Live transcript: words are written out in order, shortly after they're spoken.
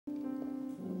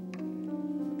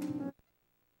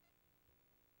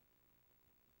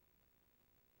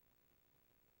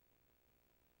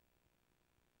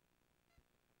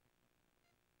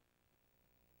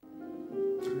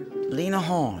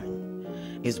Lena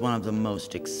Horne is one of the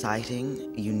most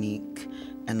exciting, unique,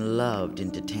 and loved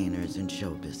entertainers in show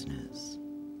business.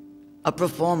 A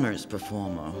performer's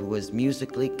performer who has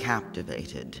musically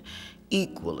captivated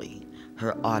equally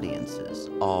her audiences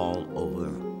all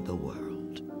over the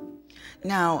world.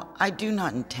 Now, I do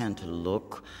not intend to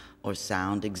look or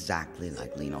sound exactly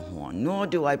like Lena Horne, nor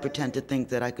do I pretend to think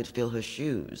that I could fill her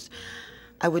shoes.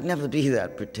 I would never be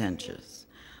that pretentious.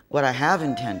 What I have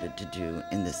intended to do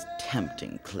in this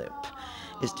tempting clip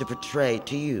is to portray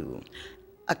to you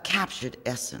a captured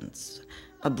essence,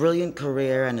 a brilliant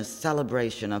career, and a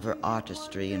celebration of her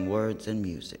artistry in words and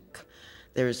music.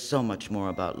 There is so much more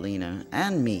about Lena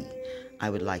and me I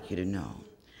would like you to know.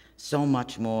 So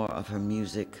much more of her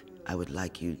music I would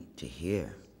like you to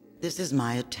hear. This is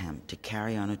my attempt to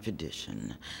carry on a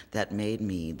tradition that made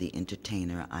me the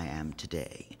entertainer I am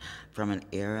today, from an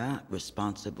era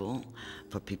responsible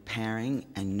for preparing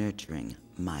and nurturing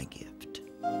my gift.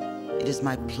 It is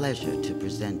my pleasure to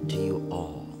present to you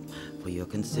all, for your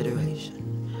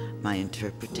consideration, my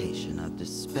interpretation of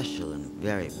this special and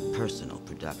very personal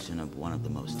production of one of the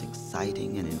most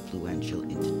exciting and influential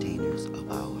entertainers of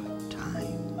our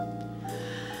time.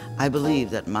 I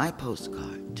believe that my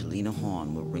postcard to Lena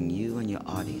Horne will bring you and your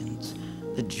audience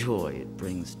the joy it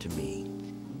brings to me.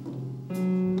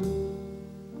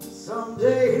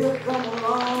 Someday he'll come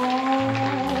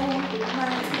along, the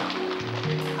man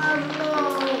I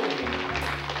love,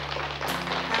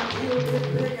 and he'll be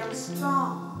big and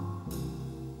strong,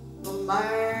 the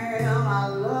man I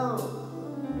love.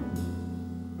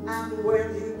 And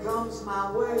when he comes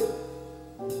my way,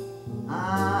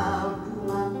 I'll do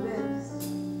my best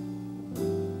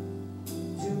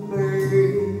to make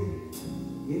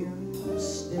him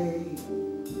stay.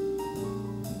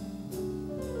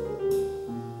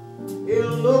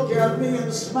 He'll look at me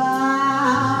and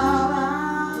smile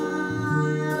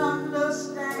and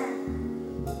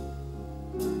understand,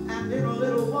 and in a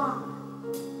little while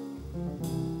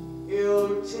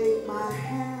he'll take my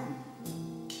hand.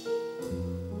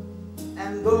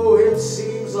 And though it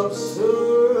seems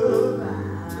absurd, I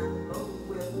know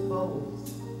we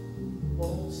both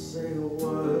won't say a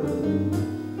word.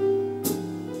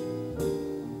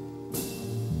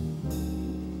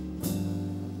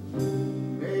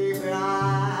 Maybe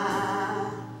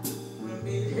I will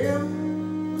meet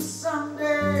him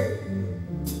someday,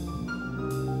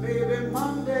 maybe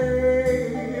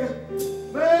Monday,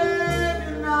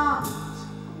 maybe not.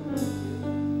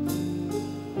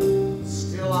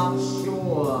 Still I'm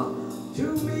sure to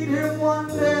meet him one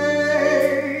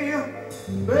day.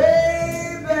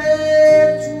 Baby,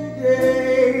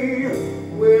 today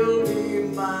will be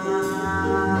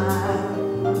mine.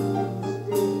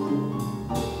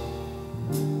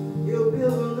 He'll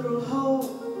build a little home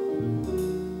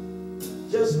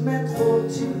just meant for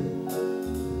two,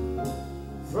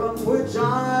 from which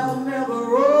I'll never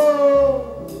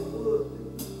roll.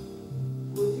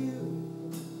 Would you?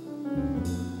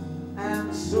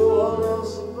 And so all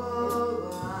else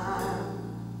above I'm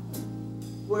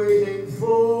waiting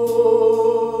for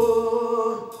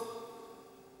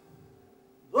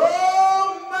the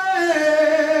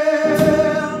man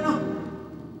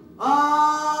I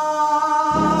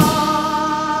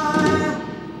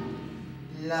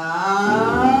love.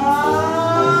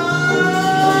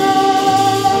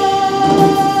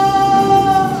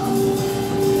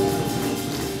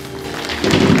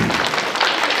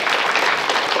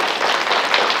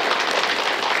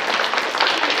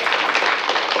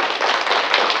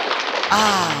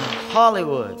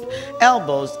 Hollywood.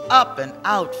 Elbows up and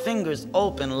out, fingers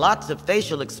open, lots of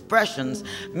facial expressions,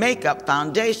 makeup,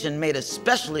 foundation made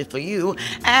especially for you,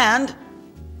 and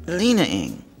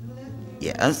Lena-ing.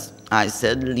 Yes, I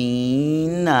said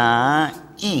Lena-ing.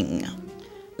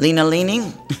 Lena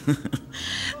leaning?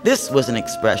 This was an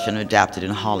expression adapted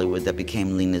in Hollywood that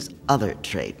became Lena's other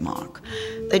trademark.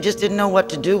 They just didn't know what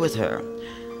to do with her.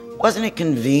 Wasn't it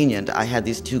convenient I had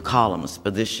these two columns for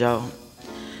this show?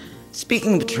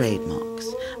 Speaking of trademarks,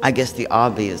 I guess the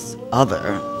obvious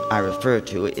other I refer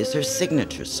to is her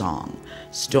signature song,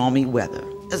 Stormy Weather,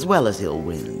 as well as Ill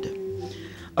Wind.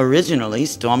 Originally,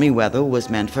 Stormy Weather was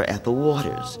meant for Ethel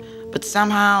Waters, but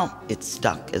somehow it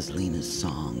stuck as Lena's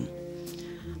song.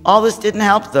 All this didn't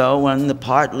help, though, when the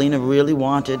part Lena really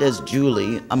wanted as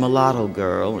Julie, a mulatto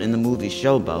girl in the movie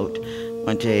Showboat,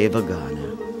 went to Ava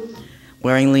Gardner,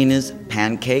 wearing Lena's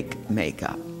pancake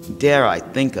makeup. Dare I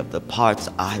think of the parts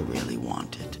I really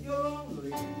wanted.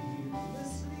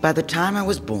 By the time I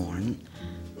was born,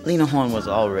 Lena Horne was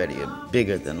already a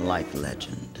bigger-than-life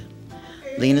legend.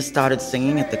 Lena started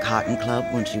singing at the Cotton Club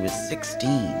when she was 16.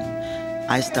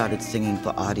 I started singing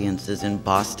for audiences in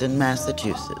Boston,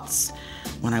 Massachusetts.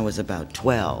 when I was about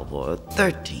 12 or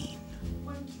 13.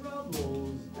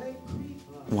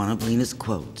 One of Lena's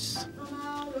quotes.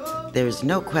 There is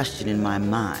no question in my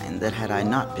mind that had I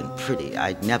not been pretty,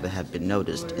 I'd never have been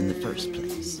noticed in the first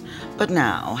place. But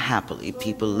now, happily,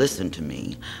 people listen to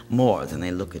me more than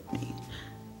they look at me.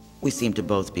 We seem to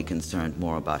both be concerned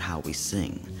more about how we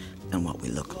sing than what we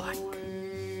look like.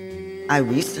 I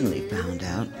recently found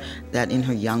out that in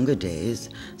her younger days,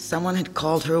 someone had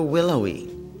called her Willowy.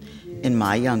 In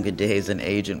my younger days, an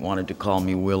agent wanted to call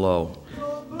me Willow.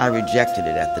 I rejected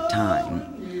it at the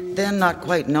time, then not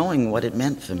quite knowing what it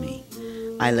meant for me.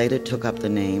 I later took up the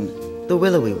name the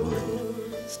Willowy One,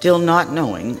 still not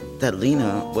knowing that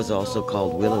Lena was also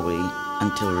called Willowy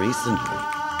until recently.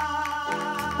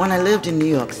 When I lived in New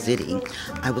York City,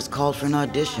 I was called for an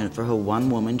audition for her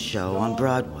one-woman show on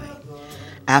Broadway.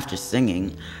 After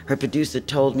singing, her producer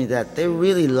told me that they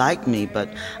really liked me, but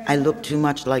I looked too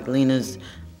much like Lena's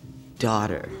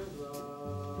daughter.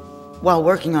 While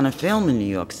working on a film in New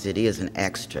York City as an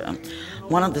extra,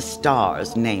 one of the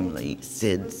stars, namely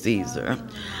Sid Caesar,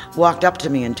 walked up to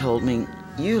me and told me,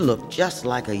 "You look just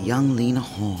like a young Lena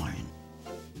Horne."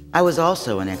 I was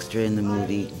also an extra in the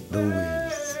movie The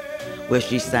Wiz, where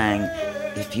she sang,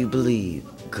 "If You Believe."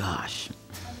 Gosh,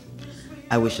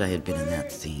 I wish I had been in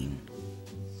that scene.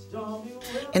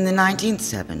 In the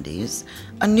 1970s,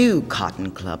 a new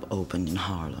cotton club opened in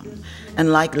Harlem,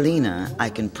 and like Lena, I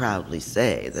can proudly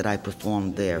say that I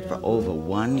performed there for over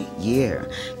 1 year.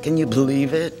 Can you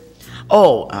believe it?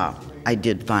 I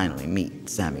did finally meet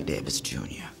Sammy Davis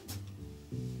Jr.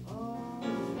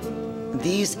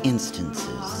 These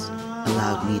instances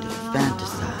allowed me to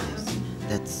fantasize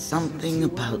that something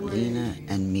about Lena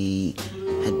and me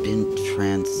had been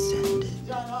transcended.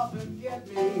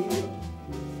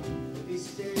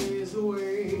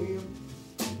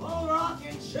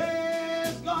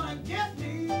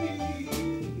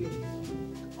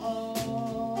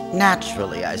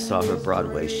 Naturally, I saw her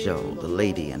Broadway show, The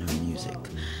Lady and Her Music.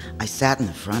 I sat in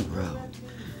the front row.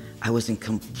 I was in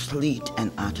complete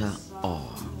and utter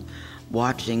awe,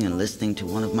 watching and listening to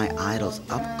one of my idols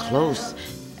up close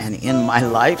and in my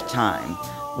lifetime.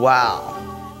 Wow,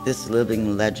 this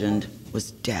living legend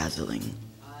was dazzling.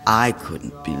 I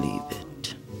couldn't believe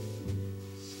it.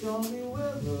 Stormy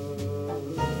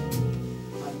weather,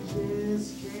 I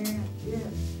just can't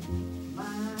get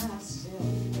myself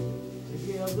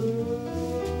together.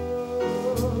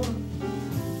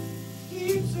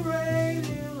 Keeps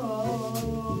raining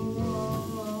all the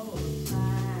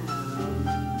time.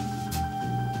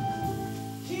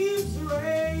 Keeps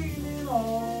raining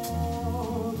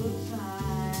all the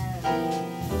time.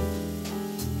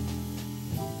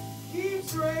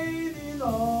 Keeps raining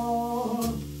all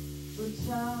the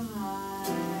time.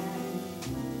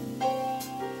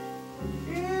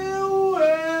 The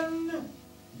wind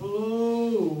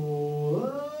blows away.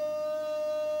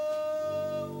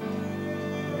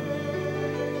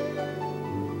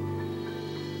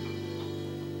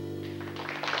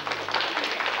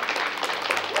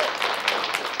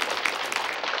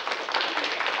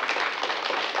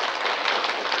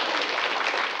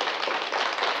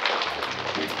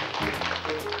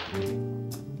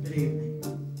 Good evening.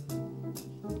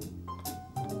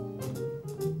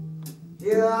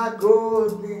 Here I go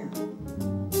again.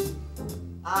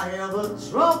 I hear the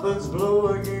trumpets blow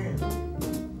again.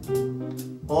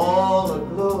 All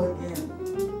aglow again.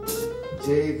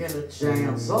 Taking a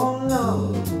chance on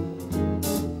love.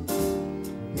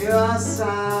 Here I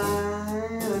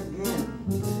sigh again.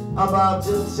 About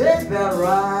to take that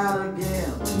ride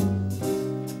again.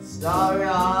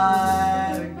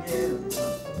 Starry-eyed again.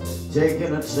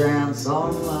 Taking a chance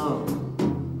on love.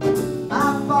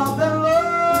 I thought that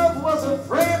love was a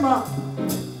frame-up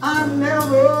I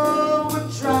never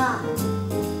would try.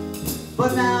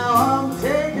 But now I'm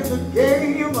taking the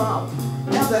game up,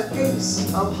 and the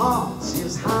ace of hearts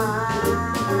is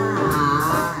high.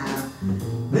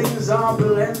 Things are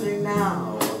blending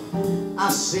now.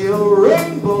 I see a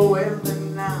rainbow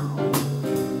ending now.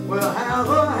 We'll have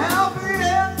a happy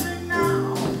ending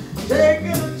now.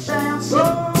 Taking a chance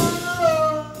on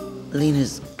love.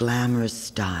 Lena's glamorous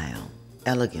style,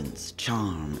 elegance,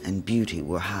 charm, and beauty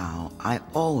were how I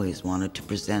always wanted to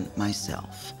present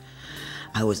myself.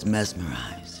 I was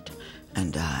mesmerized,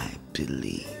 and I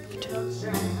believed.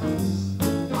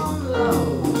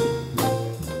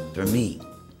 For me,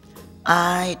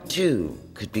 I too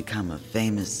could become a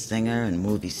famous singer and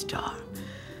movie star.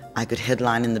 I could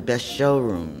headline in the best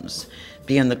showrooms,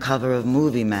 be on the cover of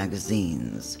movie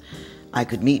magazines. I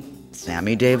could meet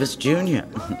Sammy Davis Jr.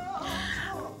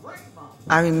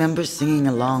 I remember singing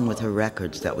along with her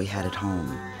records that we had at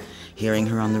home. hearing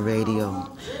her on the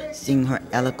radio, seeing her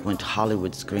eloquent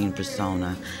Hollywood screen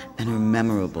persona, and her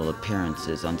memorable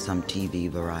appearances on some TV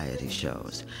variety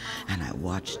shows. And I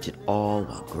watched it all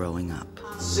while growing up.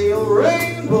 See a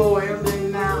rainbow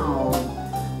ending now.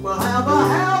 We'll have a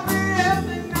happy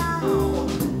ending now.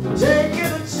 Take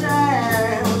it a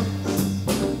chance.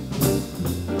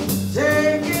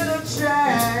 Take it a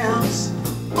chance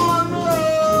on love.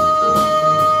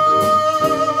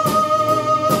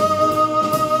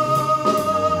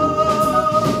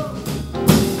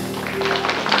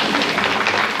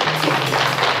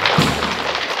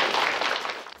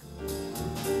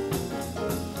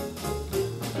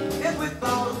 If we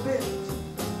thought a bit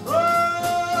of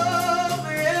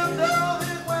the end of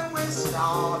it when we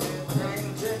started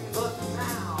painting the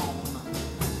town,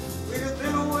 we'd have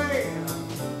been aware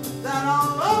that our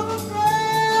love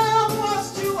affair was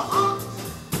too hot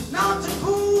not to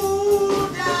cool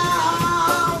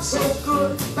down. So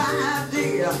goodbye,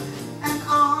 dear, and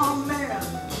amen.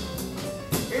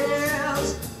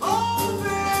 Yes,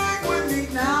 hoping we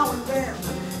meet now and then.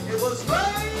 It was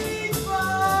great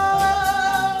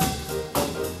fun,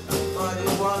 but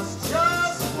it was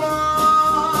just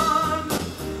one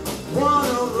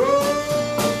of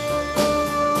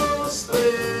those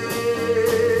things.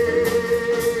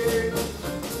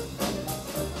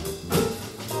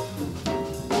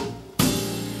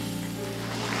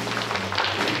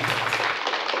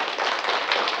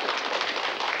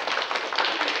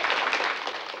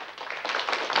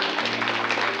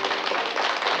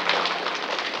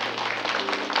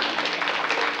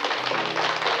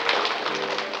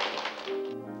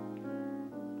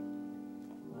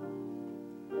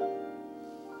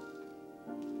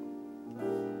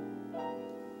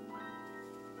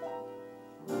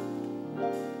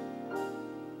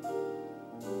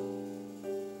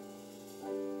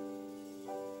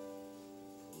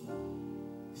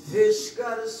 Fish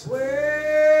gotta swim,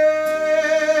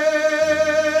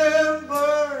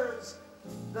 birds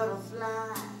gotta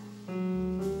fly.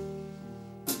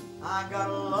 I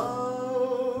gotta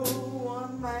love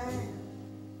one man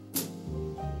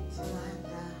till I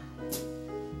die.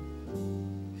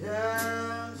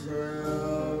 Can't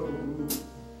help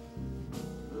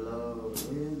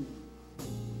loving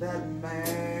that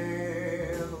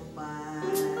man of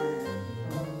mine.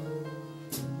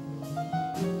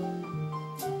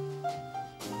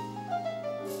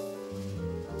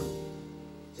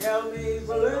 Tell me he's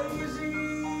lazy,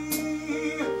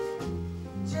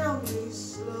 tell me he's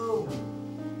slow,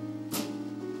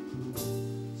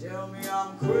 tell me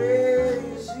I'm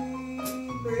crazy,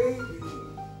 baby,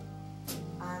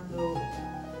 I know.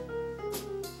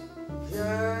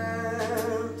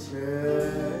 Can't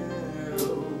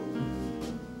tell,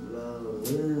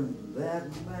 loving that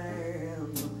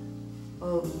man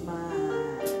of mine.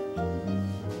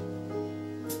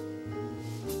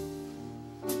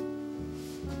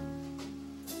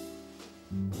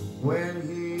 When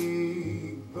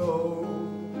he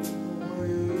goes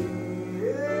away,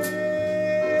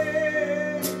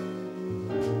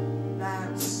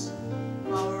 that's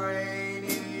a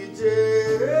rainy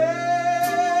day.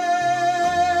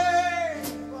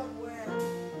 But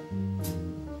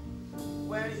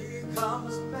when he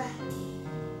comes back,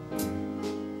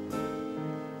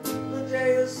 the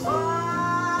day is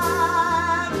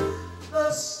fine,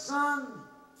 the sun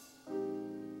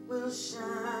will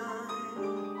shine.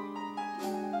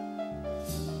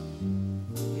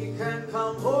 He can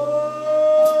come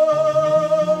home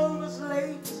as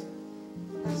late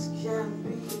as can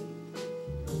be,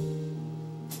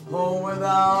 home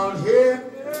without him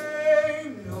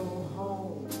ain't no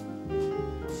home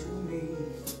to me.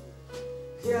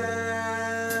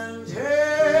 Can't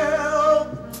help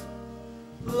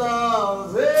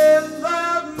loving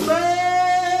that man.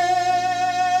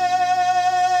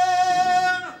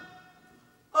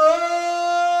 Oh,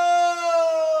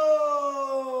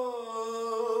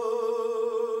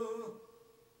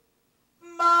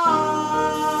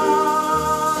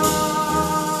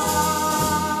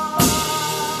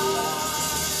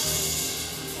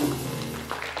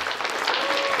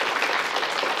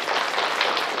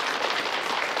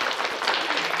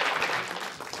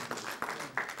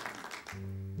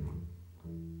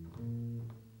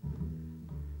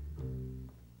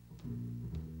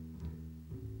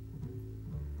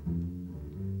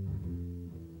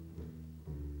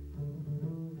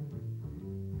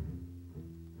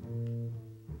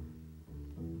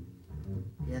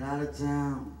 get out of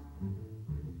town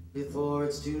before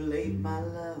it's too late, my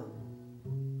love.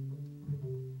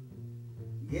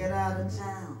 Get out of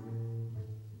town.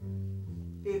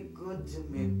 Be good to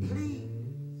me, please.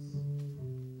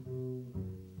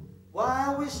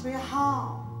 Why wish me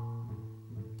harm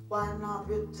Why not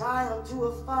retire to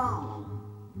a farm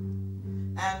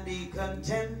and be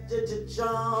contented to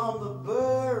charm the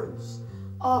birds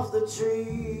off the trees?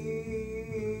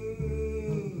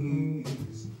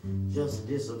 Just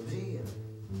disappear.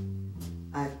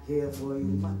 I care for you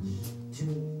much,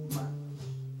 too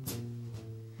much.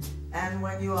 And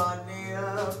when you are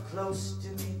near, close to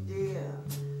me, dear,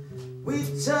 we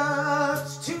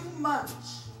touch too much.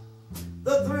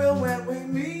 The thrill when we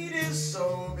meet is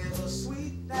so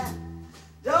bittersweet that,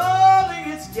 darling,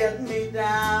 it's getting me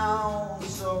down.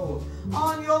 So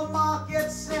on your mark,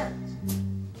 get set,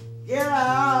 get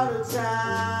out of town.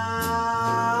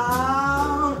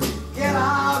 Get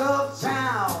out of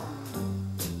town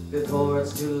before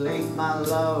it's too late, my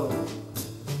love.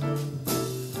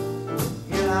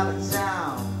 Get out of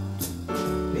town.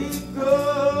 Be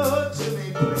good to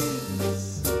me,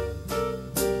 please.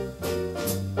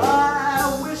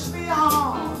 Why wish me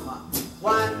harm?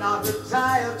 Why not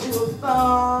retire to a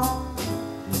farm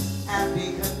and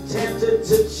be contented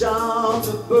to charm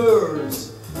the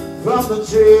birds from the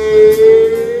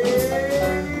trees?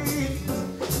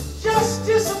 Just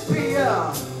disappear.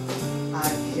 I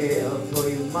care for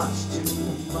you much, too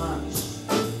much.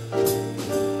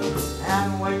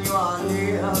 And when you are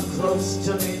near, close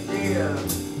to me, dear,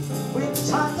 we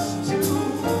touch too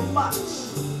much.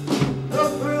 The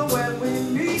thrill when we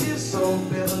meet is so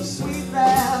bittersweet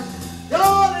that,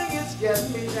 darling, it's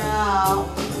getting me down.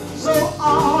 So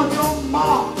on your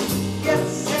mark, get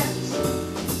set.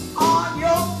 On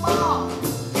your mark,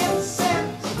 get set.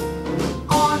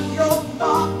 On your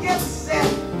mark, get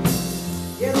set.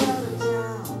 Get out of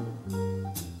town.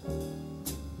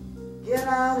 Get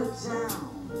out of town.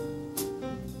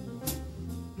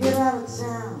 Get out of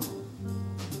town.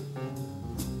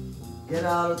 Get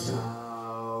out of town.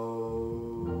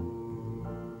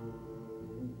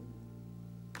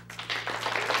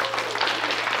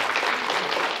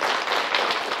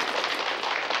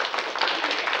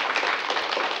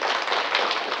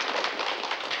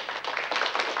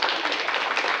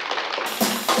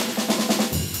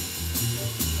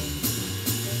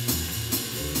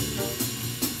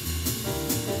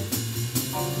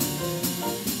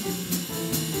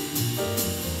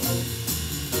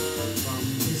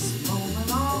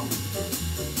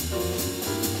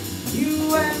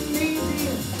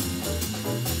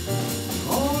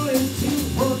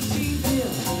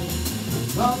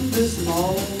 From this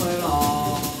moment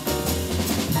on,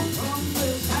 from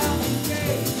this happy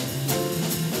day,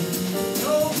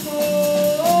 no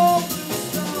more blue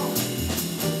song,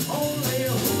 only a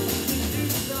hooky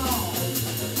song.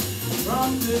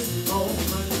 From this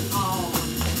moment on,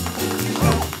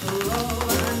 the love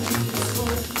I need so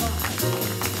much,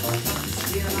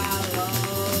 still I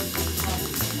love you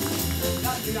much.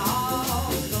 Got the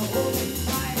arms to hold me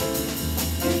tight,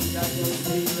 got your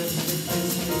fingers to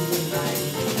kiss me tonight.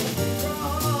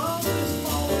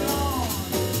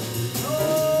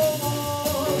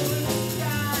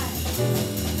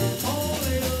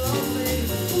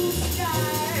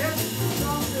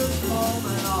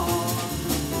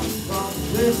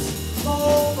 This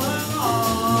moment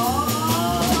on.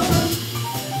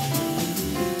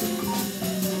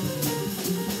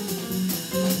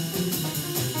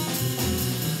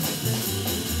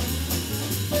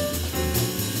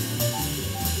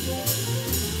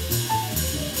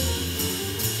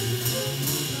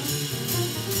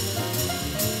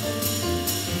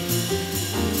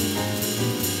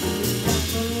 Got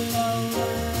the love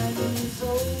I need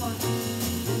so much.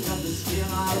 Got the skin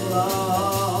I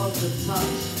love to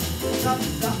touch. Got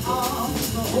the arms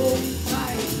to hold me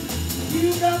tight. You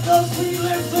got those sweet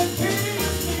lips that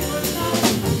kiss me goodnight.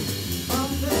 From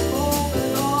this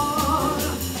moment on,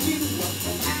 you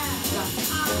and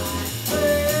I,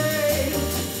 babe,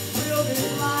 we'll be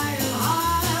flying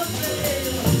high,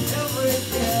 babe. Every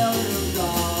care is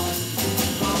gone.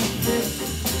 From this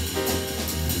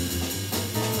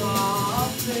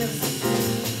moment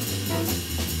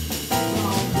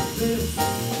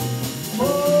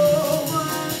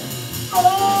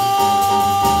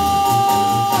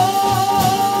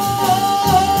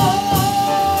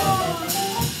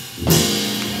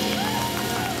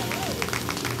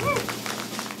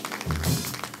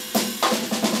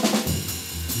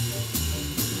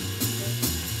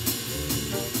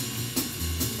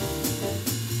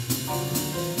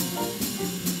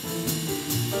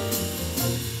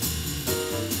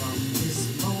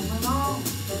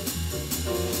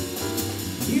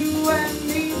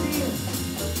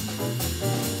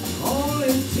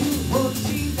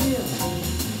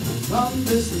from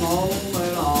this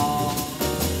moment on.